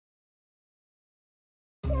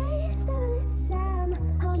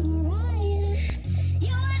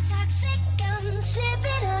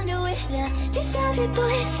taste of your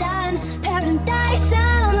poison paradise.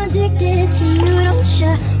 I'm addicted to you, don't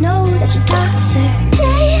you know that you're toxic?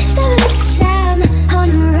 Taste of your lips, I'm on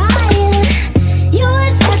a ride.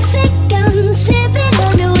 You're toxic, I'm slipping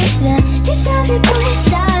under with the taste of your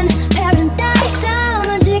poison paradise.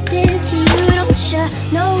 I'm addicted to you, don't you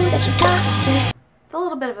know that you're toxic? It's a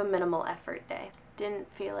little bit of a minimal effort day.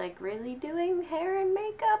 Didn't feel like really doing hair and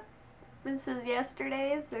makeup. This is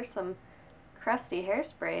yesterday's. There's some crusty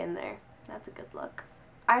hairspray in there. That's a good look.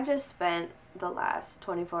 I just spent the last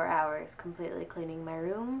 24 hours completely cleaning my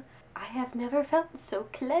room. I have never felt so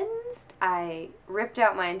cleansed. I ripped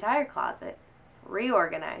out my entire closet,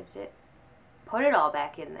 reorganized it, put it all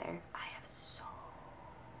back in there. I have so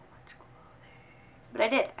much clothing. But I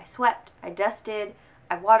did. I swept, I dusted,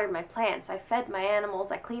 I watered my plants, I fed my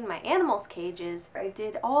animals, I cleaned my animals' cages. I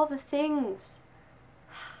did all the things.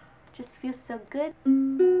 It just feels so good.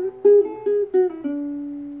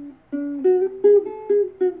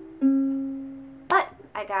 But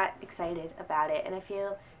I got excited about it and I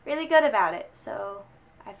feel really good about it. So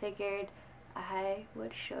I figured I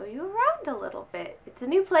would show you around a little bit. It's a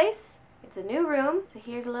new place, it's a new room. So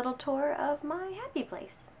here's a little tour of my happy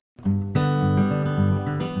place.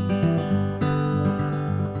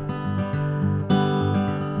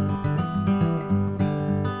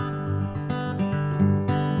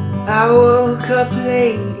 I woke up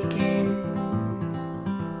late again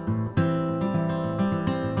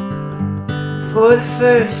for the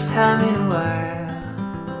first time in a while.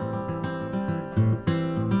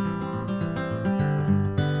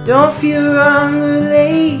 Don't feel wrong or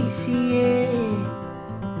lazy yet.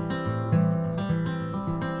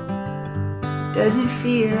 Doesn't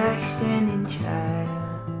feel like standing trial.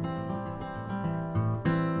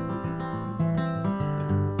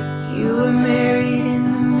 You were married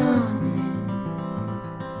in the morning,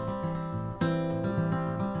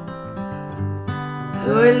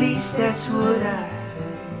 or at least that's what I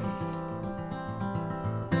heard.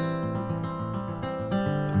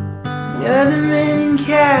 Another man in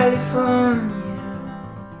California,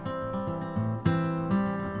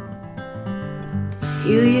 to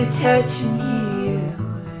feel your touch and hear your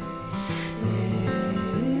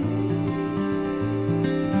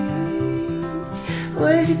words.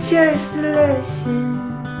 Was it just a lesson?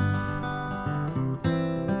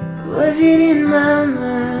 Was it in my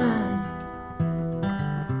mind?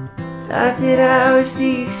 Thought that I was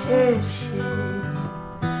the exception,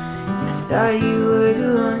 and I thought you were the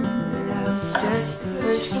one, but I was just the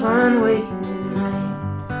first one waiting in line.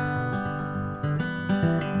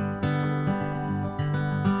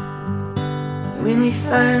 When we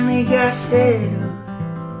finally got settled,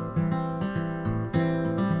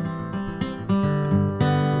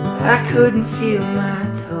 I couldn't feel my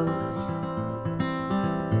toes.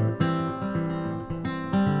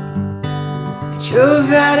 I drove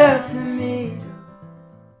right up the middle.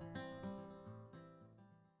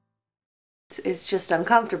 It's just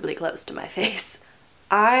uncomfortably close to my face.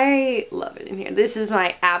 I love it in here. This is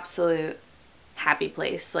my absolute happy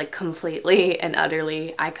place, like completely and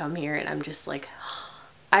utterly. I come here and I'm just like,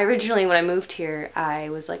 I originally, when I moved here, I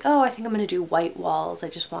was like, oh, I think I'm gonna do white walls. I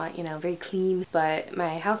just want, you know, very clean. But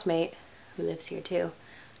my housemate, who lives here too,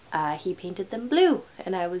 he painted them blue.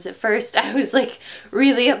 And I was, at first, I was like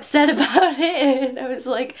really upset about it. And I was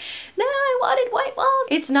like, no, I wanted white walls.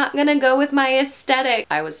 It's not gonna go with my aesthetic.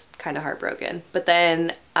 I was kind of heartbroken. But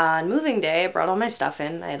then on moving day, I brought all my stuff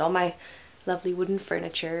in. I had all my lovely wooden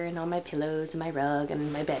furniture and all my pillows and my rug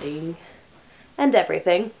and my bedding and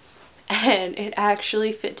everything. And it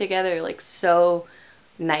actually fit together like so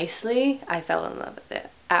nicely. I fell in love with it,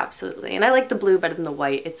 absolutely. And I like the blue better than the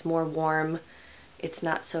white. It's more warm. It's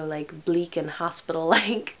not so like bleak and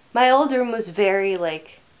hospital-like. My old room was very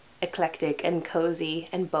like eclectic and cozy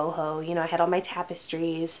and boho. You know, I had all my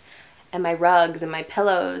tapestries and my rugs and my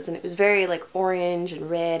pillows, and it was very like orange and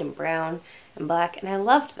red and brown and black, and I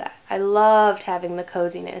loved that. I loved having the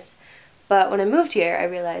coziness. But when I moved here, I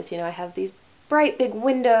realized, you know, I have these bright big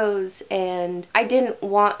windows, and I didn't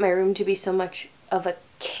want my room to be so much of a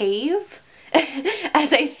cave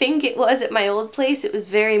as I think it was at my old place. It was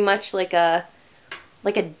very much like a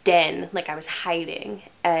den, like I was hiding.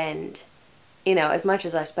 And you know, as much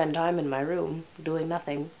as I spend time in my room doing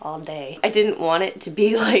nothing all day, I didn't want it to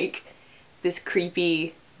be like this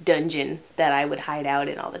creepy dungeon that I would hide out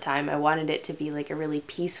in all the time. I wanted it to be like a really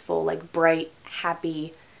peaceful, like bright,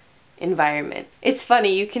 happy environment. It's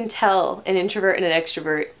funny, you can tell an introvert and an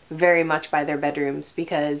extrovert very much by their bedrooms,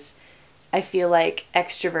 because I feel like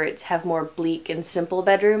extroverts have more bleak and simple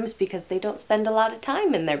bedrooms because they don't spend a lot of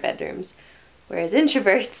time in their bedrooms, whereas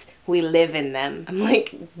introverts, we live in them. I'm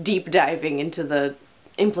like deep diving into the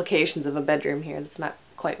implications of a bedroom here. That's not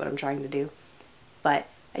quite what I'm trying to do. But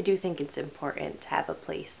I do think it's important to have a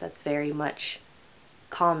place that's very much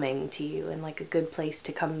calming to you and like a good place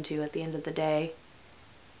to come to at the end of the day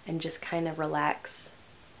and just kind of relax.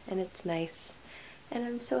 And it's nice. And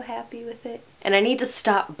I'm so happy with it. And I need to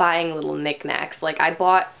stop buying little knickknacks. Like, I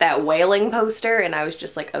bought that whaling poster and I was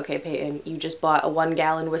just like, okay, Peyton, you just bought a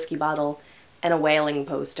 1-gallon whiskey bottle and a whaling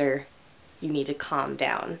poster. You need to calm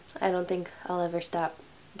down. I don't think I'll ever stop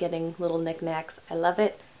getting little knickknacks. I love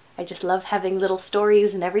it. I just love having little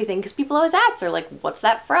stories and everything, because people always ask, they're like, what's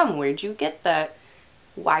that from? Where'd you get that?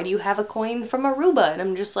 Why do you have a coin from Aruba? And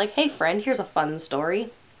I'm just like, hey friend, here's a fun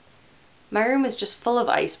story. My room is just full of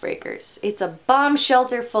icebreakers. It's a bomb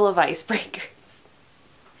shelter full of icebreakers.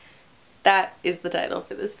 That is the title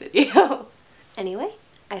for this video. Anyway,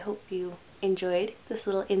 I hope you enjoyed this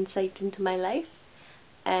little insight into my life,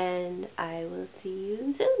 and I will see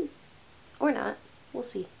you soon. Or not. We'll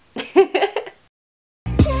see. Taste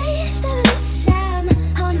of the Sam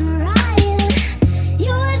on Ryan.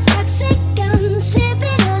 You're toxic, I'm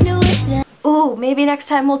slipping under with the. Oh, maybe next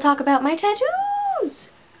time we'll talk about my tattoos.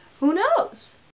 Who knows?